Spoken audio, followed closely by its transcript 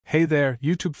Hey there,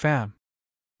 YouTube fam!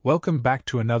 Welcome back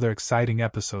to another exciting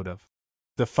episode of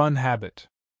The Fun Habit.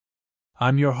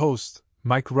 I'm your host,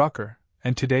 Mike Rucker,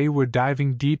 and today we're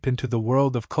diving deep into the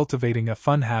world of cultivating a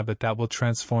fun habit that will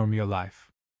transform your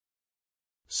life.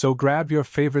 So grab your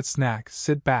favorite snack,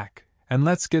 sit back, and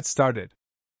let's get started.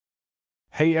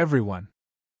 Hey everyone!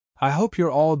 I hope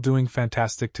you're all doing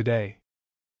fantastic today.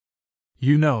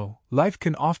 You know, life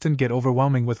can often get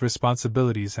overwhelming with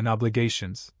responsibilities and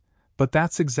obligations. But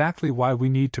that's exactly why we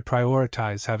need to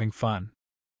prioritize having fun.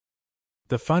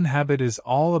 The fun habit is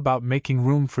all about making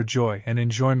room for joy and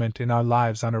enjoyment in our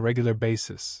lives on a regular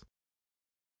basis.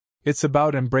 It's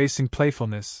about embracing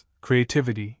playfulness,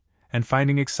 creativity, and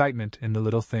finding excitement in the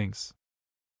little things.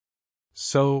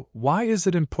 So, why is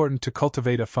it important to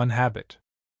cultivate a fun habit?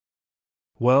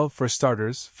 Well, for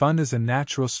starters, fun is a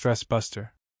natural stress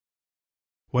buster.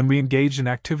 When we engage in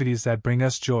activities that bring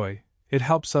us joy, it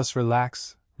helps us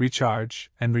relax,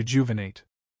 recharge, and rejuvenate.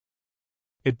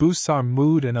 It boosts our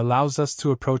mood and allows us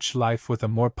to approach life with a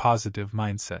more positive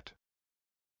mindset.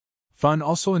 Fun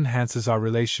also enhances our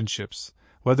relationships,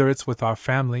 whether it's with our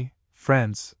family,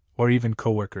 friends, or even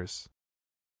coworkers.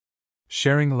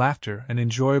 Sharing laughter and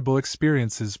enjoyable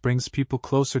experiences brings people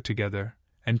closer together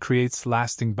and creates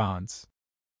lasting bonds.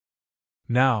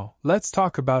 Now, let's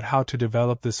talk about how to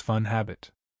develop this fun habit.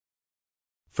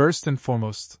 First and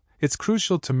foremost, it's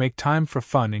crucial to make time for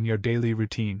fun in your daily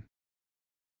routine.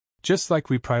 Just like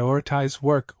we prioritize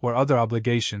work or other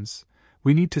obligations,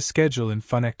 we need to schedule in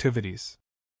fun activities.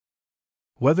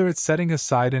 Whether it's setting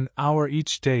aside an hour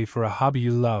each day for a hobby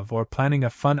you love or planning a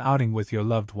fun outing with your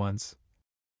loved ones,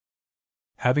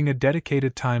 having a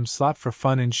dedicated time slot for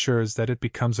fun ensures that it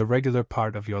becomes a regular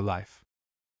part of your life.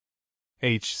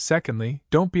 Secondly,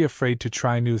 don't be afraid to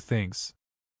try new things.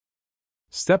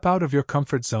 Step out of your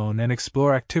comfort zone and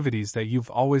explore activities that you've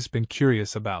always been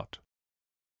curious about.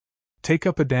 Take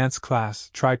up a dance class,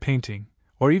 try painting,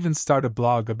 or even start a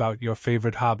blog about your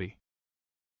favorite hobby.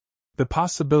 The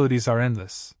possibilities are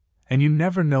endless, and you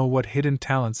never know what hidden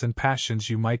talents and passions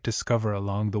you might discover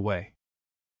along the way.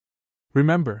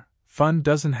 Remember, fun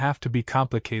doesn't have to be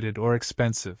complicated or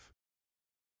expensive.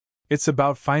 It's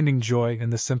about finding joy in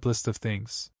the simplest of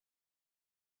things.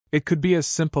 It could be as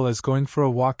simple as going for a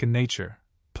walk in nature,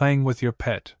 playing with your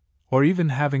pet, or even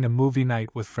having a movie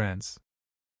night with friends.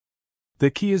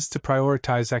 The key is to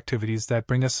prioritize activities that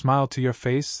bring a smile to your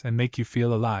face and make you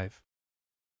feel alive.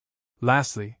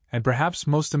 Lastly, and perhaps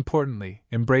most importantly,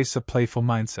 embrace a playful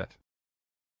mindset.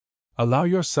 Allow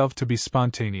yourself to be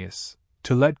spontaneous,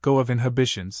 to let go of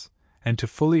inhibitions, and to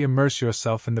fully immerse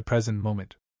yourself in the present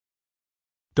moment.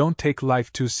 Don't take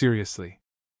life too seriously.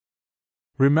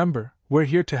 Remember, we're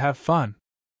here to have fun.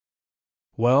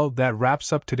 Well, that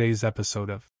wraps up today's episode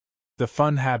of The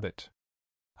Fun Habit.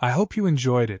 I hope you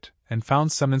enjoyed it and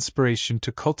found some inspiration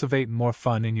to cultivate more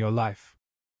fun in your life.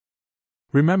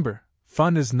 Remember,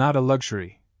 fun is not a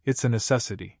luxury, it's a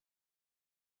necessity.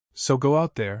 So go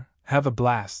out there, have a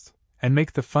blast, and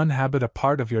make the fun habit a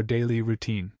part of your daily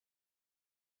routine.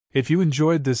 If you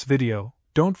enjoyed this video,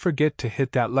 don't forget to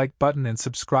hit that like button and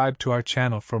subscribe to our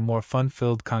channel for more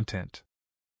fun-filled content.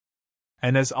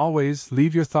 And as always,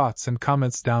 leave your thoughts and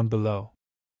comments down below.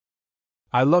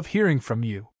 I love hearing from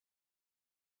you.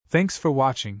 Thanks for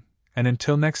watching, and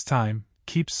until next time,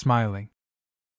 keep smiling.